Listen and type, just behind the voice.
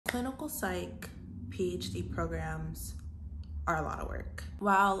Clinical psych PhD programs are a lot of work.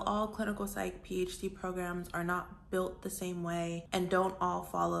 While all clinical psych PhD programs are not built the same way and don't all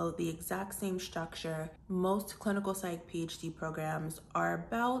follow the exact same structure, most clinical psych PhD programs are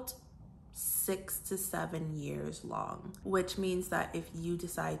about 6 to 7 years long, which means that if you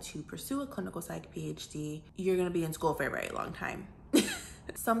decide to pursue a clinical psych PhD, you're gonna be in school for a very long time.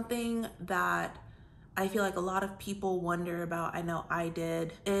 Something that I feel like a lot of people wonder about, I know I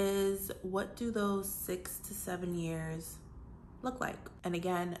did, is what do those 6 to 7 years look like? And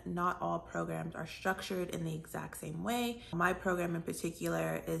again, not all programs are structured in the exact same way. My program in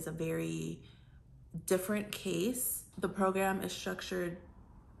particular is a very different case. The program is structured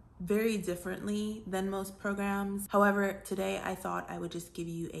very differently than most programs. However, today I thought I would just give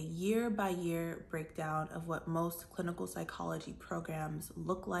you a year-by-year breakdown of what most clinical psychology programs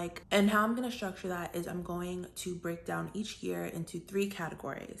look like. And how I'm gonna structure that is I'm going to break down each year into 3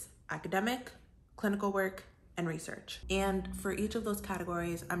 categories: academic, clinical work, and research. And for each of those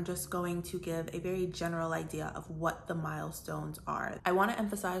categories, I'm just going to give a very general idea of what the milestones are. I want to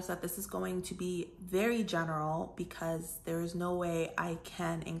emphasize that this is going to be very general because there is no way I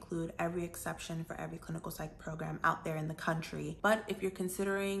can include every exception for every clinical psych program out there in the country. But if you're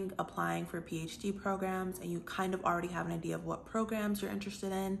considering applying for PhD programs and you kind of already have an idea of what programs you're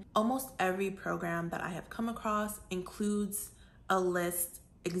interested in, almost every program that I have come across includes a list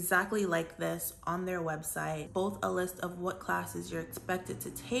exactly like this on their website, both a list of what classes you're expected to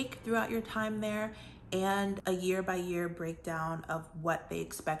take throughout your time there and a year-by-year breakdown of what they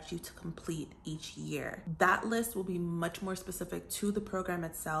expect you to complete each year. That list will be much more specific to the program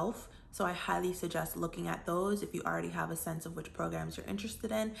itself, so I highly suggest looking at those if you already have a sense of which programs you're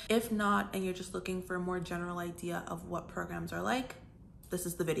interested in. If not, and you're just looking for a more general idea of what programs are like, this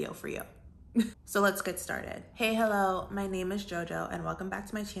is the video for you. So let's get started. Hey, hello, my name is JoJo and welcome back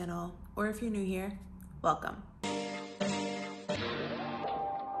to my channel, or if you're new here, welcome.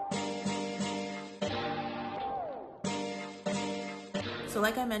 So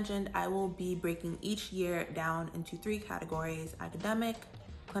like I mentioned, I will be breaking each year down into 3 categories: academic,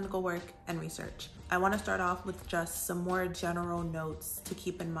 clinical work, and research. I want to start off with just some more general notes to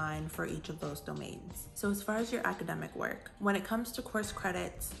keep in mind for each of those domains. So as far as your academic work, when it comes to course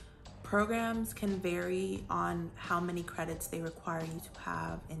credits, programs can vary on how many credits they require you to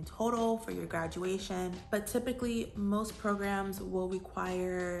have in total for your graduation, but typically most programs will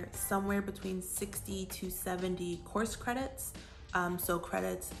require somewhere between 60 to 70 course credits. So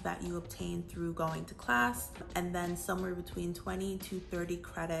credits that you obtain through going to class, and then somewhere between 20 to 30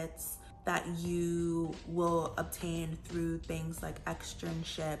 credits that you will obtain through things like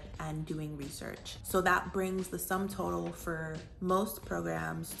externship and doing research. So that brings the sum total for most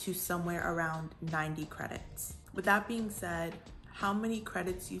programs to somewhere around 90 credits. With that being said, how many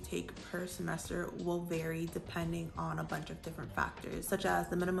credits you take per semester will vary depending on a bunch of different factors, such as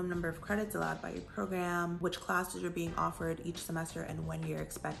the minimum number of credits allowed by your program, which classes are being offered each semester and when you're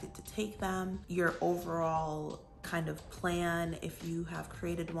expected to take them, your overall kind of plan, if you have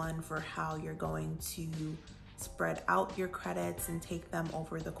created one, for how you're going to spread out your credits and take them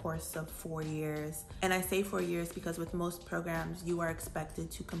over the course of 4 years. And I say 4 years because with most programs, you are expected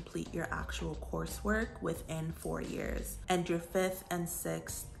to complete your actual coursework within 4 years. And your 5th and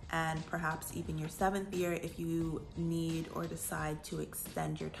 6th and perhaps even your 7th year, if you need or decide to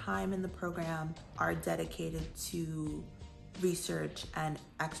extend your time in the program, are dedicated to research and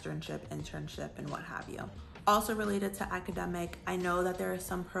externship, internship, and what have you. Also related to academic, I know that there are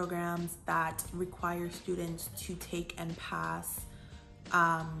some programs that require students to take and pass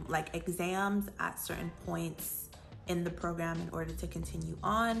like exams at certain points in the program in order to continue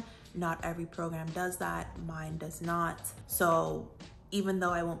on. Not every program does that, mine does not. So even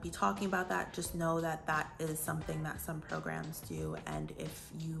though I won't be talking about that, just know that that is something that some programs do. And if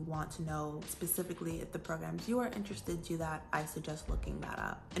you want to know specifically if the programs you are interested in do that, I suggest looking that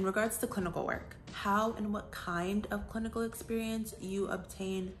up. In regards to clinical work, how and what kind of clinical experience you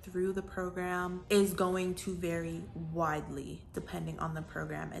obtain through the program is going to vary widely depending on the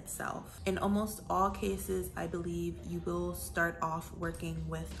program itself. In almost all cases, I believe you will start off working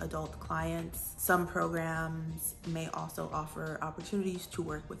with adult clients. Some programs may also offer opportunities to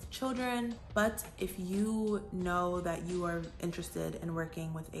work with children, but if you know that you are interested in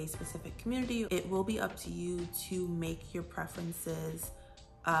working with a specific community, it will be up to you to make your preferences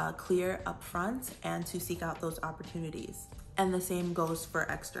clear up front and to seek out those opportunities. And the same goes for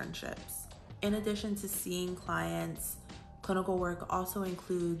externships. In addition to seeing clients, clinical work also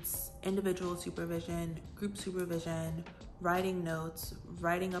includes individual supervision, group supervision, writing notes,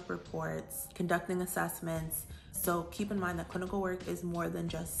 writing up reports, conducting assessments. So keep in mind that clinical work is more than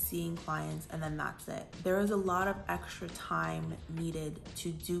just seeing clients and then that's it. There is a lot of extra time needed to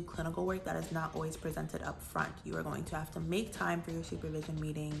do clinical work that is not always presented up front. You are going to have to make time for your supervision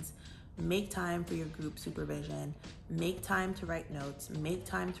meetings, make time for your group supervision, make time to write notes, make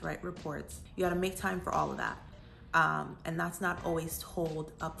time to write reports. You gotta make time for all of that. And that's not always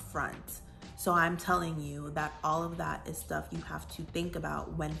told up front. So I'm telling you that all of that is stuff you have to think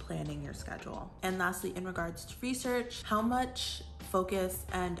about when planning your schedule. And lastly, in regards to research, how much focus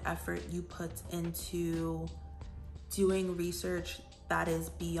and effort you put into doing research that is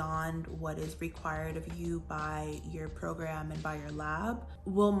beyond what is required of you by your program and by your lab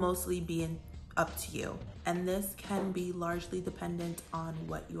will mostly be up to you. And this can be largely dependent on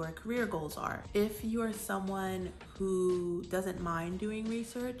what your career goals are. If you are someone who doesn't mind doing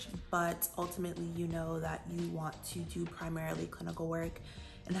research, but ultimately you know that you want to do primarily clinical work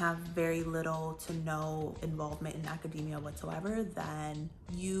and have very little to no involvement in academia whatsoever, then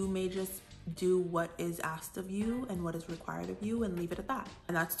you may just do what is asked of you and what is required of you and leave it at that.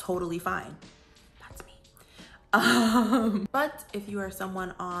 And that's totally fine. That's me. But if you are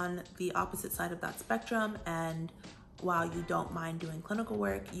someone on the opposite side of that spectrum, and while you don't mind doing clinical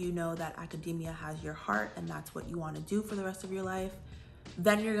work, you know that academia has your heart and that's what you want to do for the rest of your life,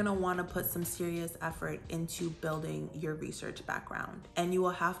 then you're gonna want to put some serious effort into building your research background. And you will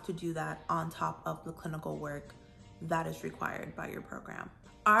have to do that on top of the clinical work that is required by your program.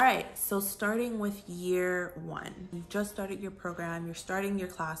 All right, so starting with year one, you've just started your program, you're starting your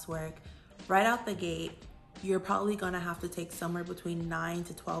classwork. Right out the gate, you're probably gonna have to take somewhere between 9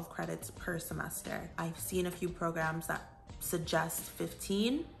 to 12 credits per semester. I've seen a few programs that suggest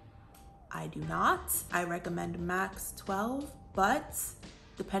 15. I do not. I recommend max 12, but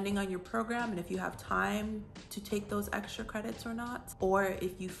depending on your program and if you have time to take those extra credits or not, or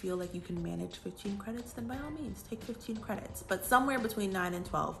if you feel like you can manage 15 credits, then by all means, take 15 credits. But somewhere between 9 and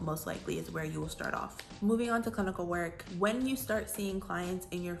 12 most likely is where you will start off. Moving on to clinical work, when you start seeing clients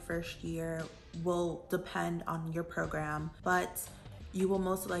in your first year will depend on your program, but you will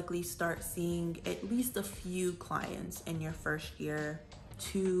most likely start seeing at least a few clients in your first year.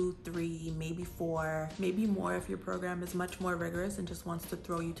 2, 3, maybe 4, maybe more if your program is much more rigorous and just wants to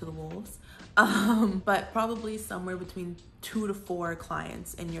throw you to the wolves. But probably somewhere between 2 to 4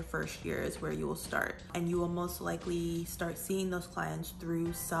 clients in your first year is where you will start. And you will most likely start seeing those clients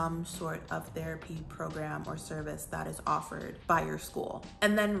through some sort of therapy program or service that is offered by your school.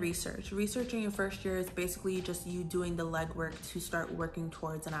 And then research. Research in your first year is basically just you doing the legwork to start working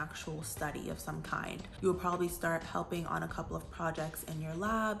towards an actual study of some kind. You will probably start helping on a couple of projects in your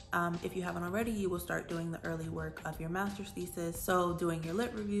lab. If you haven't already, you will start doing the early work of your master's thesis. So doing your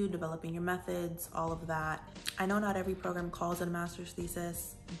lit review, developing your methods, all of that. I know not every program calls it a master's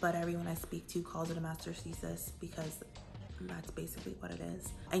thesis, but everyone I speak to calls it a master's thesis because that's basically what it is.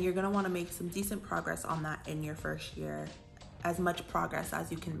 And you're gonna wanna make some decent progress on that in your first year, as much progress as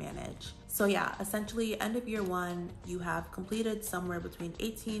you can manage. So yeah, essentially end of year one, you have completed somewhere between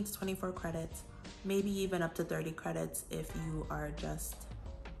 18 to 24 credits, maybe even up to 30 credits if you are just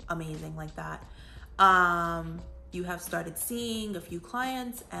amazing like that. You have started seeing a few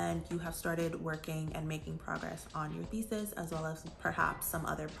clients and you have started working and making progress on your thesis, as well as perhaps some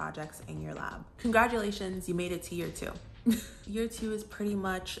other projects in your lab. Congratulations, you made it to year two. Year two is pretty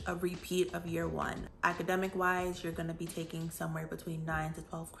much a repeat of year one. Academic wise, you're gonna be taking somewhere between 9 to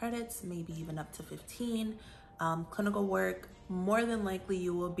 12 credits, maybe even up to 15. Clinical work, more than likely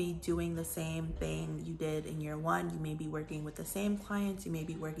you will be doing the same thing you did in year one. You may be working with the same clients, you may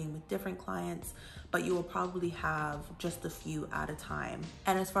be working with different clients, but you will probably have just a few at a time.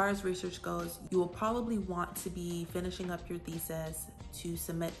 And as far as research goes, you will probably want to be finishing up your thesis to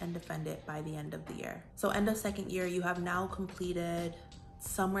submit and defend it by the end of the year. So end of second year, you have now completed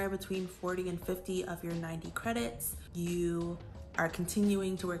somewhere between 40 and 50 of your 90 credits. You are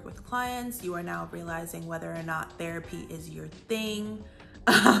continuing to work with clients. You are now realizing whether or not therapy is your thing,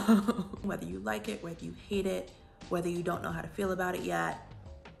 whether you like it, whether you hate it, whether you don't know how to feel about it yet,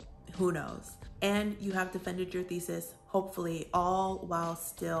 who knows? And you have defended your thesis, hopefully, all while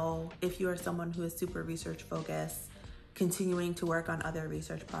still, if you are someone who is super research focused, continuing to work on other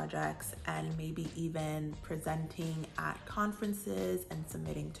research projects and maybe even presenting at conferences and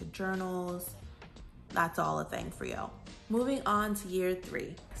submitting to journals. That's all a thing for you. Moving on to year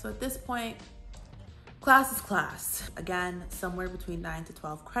three. So at this point, class is class. Again, somewhere between 9 to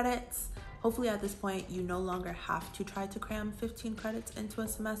 12 credits. Hopefully at this point, you no longer have to try to cram 15 credits into a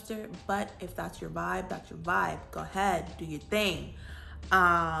semester, but if that's your vibe, that's your vibe. Go ahead, do your thing.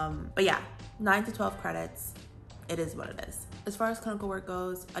 But yeah, 9 to 12 credits it is what it is. As far as clinical work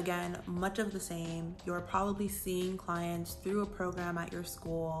goes, again, much of the same. You're probably seeing clients through a program at your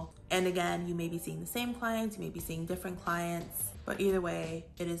school. And again, you may be seeing the same clients, you may be seeing different clients, but either way,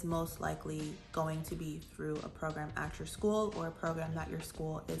 it is most likely going to be through a program at your school or a program that your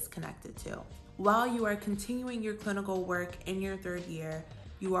school is connected to. While you are continuing your clinical work in your third year,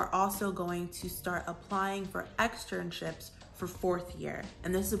 you are also going to start applying for externships for fourth year.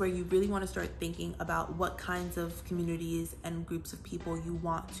 And this is where you really want to start thinking about what kinds of communities and groups of people you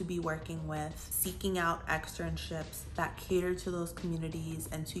want to be working with, seeking out externships that cater to those communities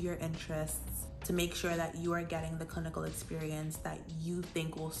and to your interests to make sure that you are getting the clinical experience that you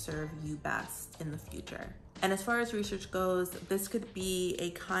think will serve you best in the future. And as far as research goes, this could be a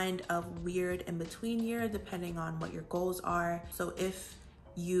kind of weird in-between year depending on what your goals are. So if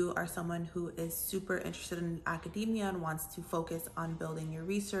you are someone who is super interested in academia and wants to focus on building your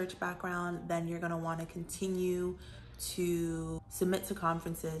research background, then you're gonna wanna continue to submit to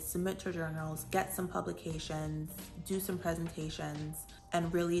conferences, submit to journals, get some publications, do some presentations,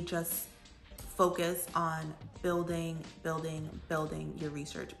 and really just focus on building your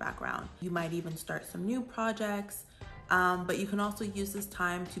research background. You might even start some new projects, but you can also use this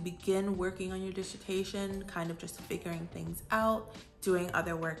time to begin working on your dissertation, kind of just figuring things out, doing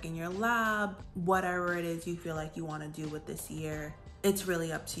other work in your lab, whatever it is you feel like you want to do with this year. It's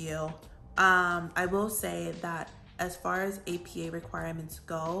really up to you. I will say that as far as APA requirements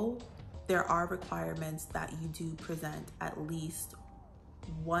go, there are requirements that you do present at least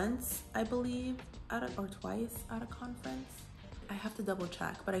once, I believe, or twice at a conference. I have to double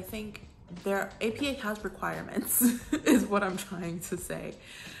check, but I think APA has requirements is what I'm trying to say.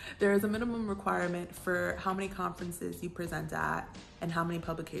 There is a minimum requirement for how many conferences you present at and how many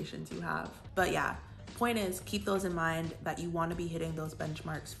publications you have. But yeah, point is, keep those in mind that you want to be hitting those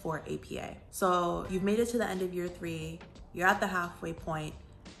benchmarks for APA. So you've made it to the end of year 3, you're at the halfway point,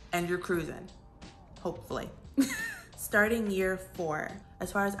 and you're cruising, hopefully. Starting year 4,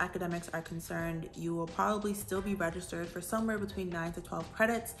 as far as academics are concerned, you will probably still be registered for somewhere between 9 to 12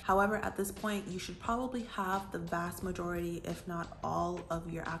 credits. However, at this point, you should probably have the vast majority, if not all,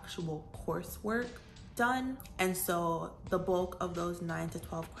 of your actual coursework done. And so the bulk of those 9 to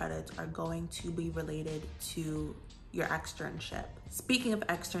 12 credits are going to be related to your externship. Speaking of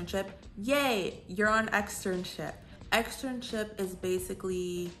externship, yay, you're on externship. Externship is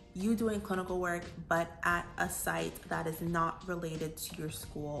basically you doing clinical work, but at a site that is not related to your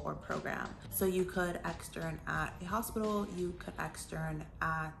school or program. So you could extern at a hospital, you could extern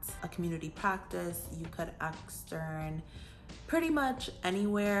at a community practice, you could extern pretty much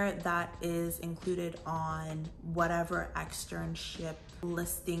anywhere that is included on whatever externship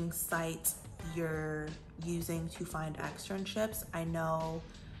listing site you're using to find externships. I know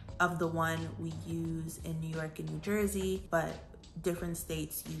of the one we use in New York and New Jersey, but different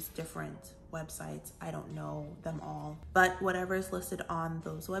states use different websites. I don't know them all, but whatever is listed on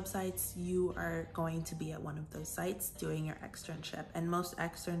those websites, you are going to be at one of those sites doing your externship. And most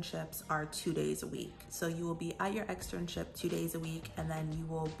externships are 2 days a week. So you will be at your externship 2 days a week, and then you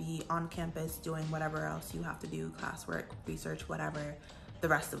will be on campus doing whatever else you have to do, classwork, research, whatever, the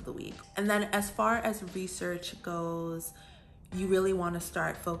rest of the week. And then as far as research goes, you really want to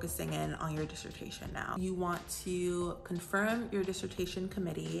start focusing in on your dissertation now. You want to confirm your dissertation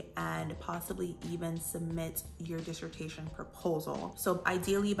committee and possibly even submit your dissertation proposal. So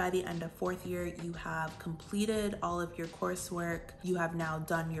ideally by the end of 4th year, you have completed all of your coursework, you have now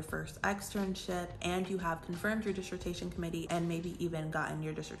done your first externship, and you have confirmed your dissertation committee and maybe even gotten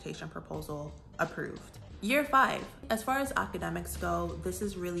your dissertation proposal approved. Year 5, as far as academics go, this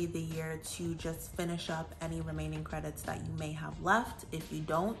is really the year to just finish up any remaining credits that you may have left. If you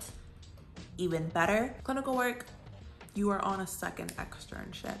don't, even better. Clinical work, you are on a second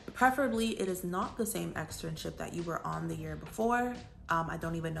externship. Preferably, it is not the same externship that you were on the year before. I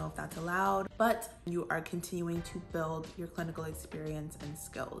don't even know if that's allowed, but you are continuing to build your clinical experience and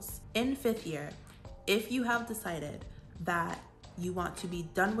skills. In 5th year, if you have decided that you want to be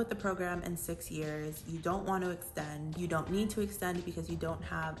done with the program in 6 years, you don't want to extend, you don't need to extend because you don't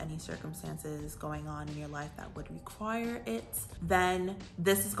have any circumstances going on in your life that would require it, then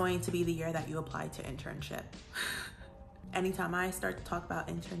this is going to be the year that you apply to internship. Anytime I start to talk about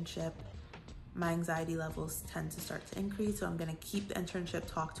internship, my anxiety levels tend to start to increase, so I'm going to keep the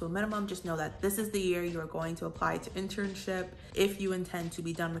internship talk to a minimum. Just know that this is the year you're going to apply to internship if you intend to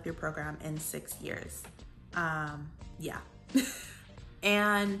be done with your program in 6 years. Yeah.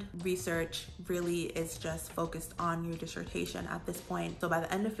 And research really is just focused on your dissertation at this point. So by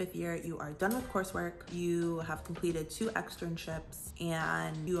the end of 5th year, you are done with coursework, you have completed 2 externships,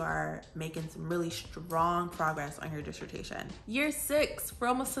 and you are making some really strong progress on your dissertation. Year 6, we're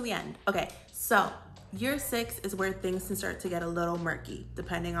almost to the end. Okay, so year 6 is where things can start to get a little murky,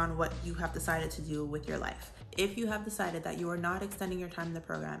 depending on what you have decided to do with your life. If you have decided that you are not extending your time in the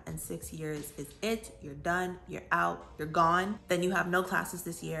program and 6 years is it, you're done, you're out, you're gone, then you have no classes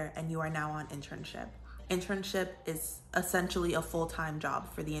this year and you are now on internship. Internship is essentially a full-time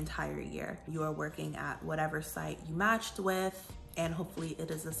job for the entire year. You are working at whatever site you matched with, and hopefully it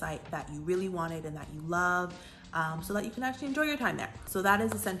is a site that you really wanted and that you love, so that you can actually enjoy your time there. So that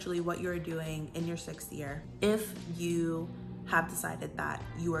is essentially what you're doing in your 6th year if you have decided that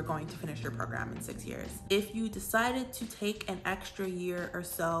you are going to finish your program in 6 years. If you decided to take an extra year or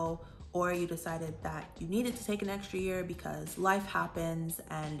so, or you decided that you needed to take an extra year because life happens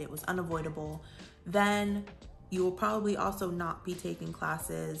and it was unavoidable, then you will probably also not be taking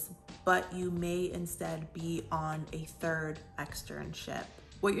classes, but you may instead be on a 3rd externship.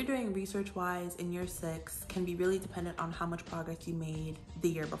 What you're doing research-wise in year 6 can be really dependent on how much progress you made the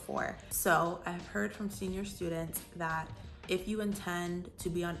year before. So I've heard from senior students that if you intend to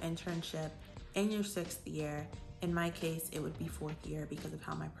be on internship in your 6th year, in my case, it would be 4th year because of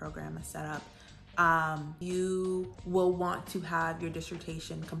how my program is set up, you will want to have your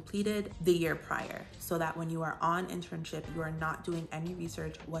dissertation completed the year prior, so that when you are on internship, you are not doing any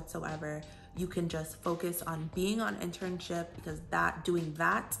research whatsoever. You can just focus on being on internship, because doing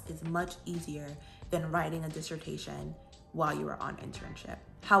that is much easier than writing a dissertation while you are on internship.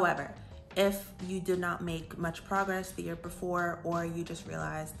 However, if you did not make much progress the year before, or you just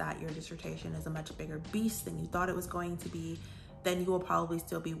realized that your dissertation is a much bigger beast than you thought it was going to be, then you will probably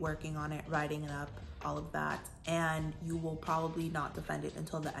still be working on it, writing it up, all of that, and you will probably not defend it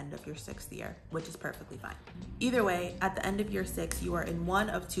until the end of your 6th year, which is perfectly fine. Either way, at the end of year 6, you are in one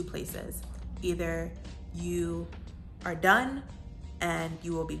of 2 places. Either you are done and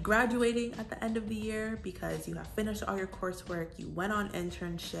you will be graduating at the end of the year because you have finished all your coursework, you went on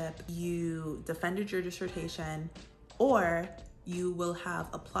internship, you defended your dissertation, or you will have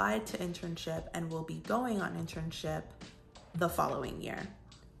applied to internship and will be going on internship the following year.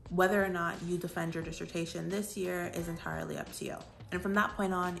 Whether or not you defend your dissertation this year is entirely up to you. And from that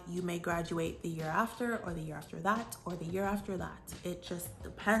point on, you may graduate the year after, or the year after that, or the year after that. It just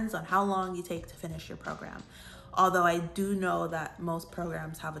depends on how long you take to finish your program. Although I do know that most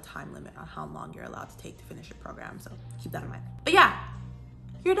programs have a time limit on how long you're allowed to take to finish your program, so keep that in mind. But yeah,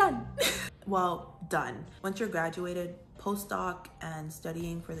 you're done. Well, done. Once you're graduated, postdoc and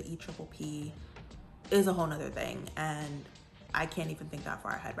studying for the EPPP is a whole nother thing, and I can't even think that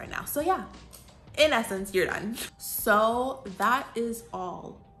far ahead right now. So yeah, in essence, you're done. So that is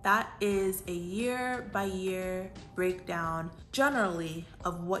all. That is a year-by-year breakdown, generally,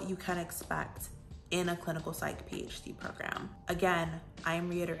 of what you can expect in a clinical psych PhD program. Again, I am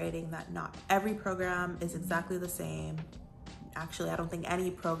reiterating that not every program is exactly the same. Actually, I don't think any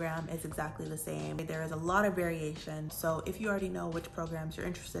program is exactly the same. There is a lot of variation. So if you already know which programs you're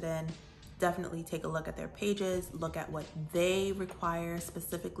interested in, definitely take a look at their pages, look at what they require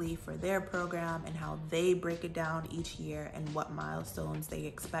specifically for their program and how they break it down each year and what milestones they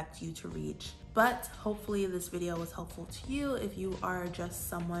expect you to reach. But hopefully this video was helpful to you if you are just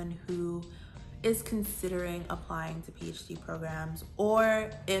someone who is considering applying to PhD programs,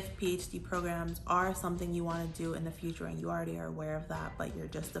 or if PhD programs are something you want to do in the future and you already are aware of that, but you're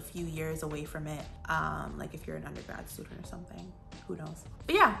just a few years away from it, like if you're an undergrad student or something, who knows.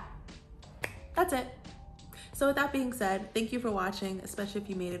 But yeah, that's it. So with that being said, thank you for watching, especially if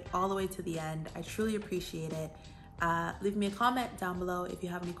you made it all the way to the end. I truly appreciate it. Leave me a comment down below if you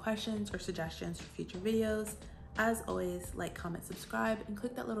have any questions or suggestions for future videos. As always, like, comment, subscribe, and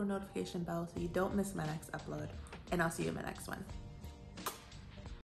click that little notification bell so you don't miss my next upload. And I'll see you in my next one.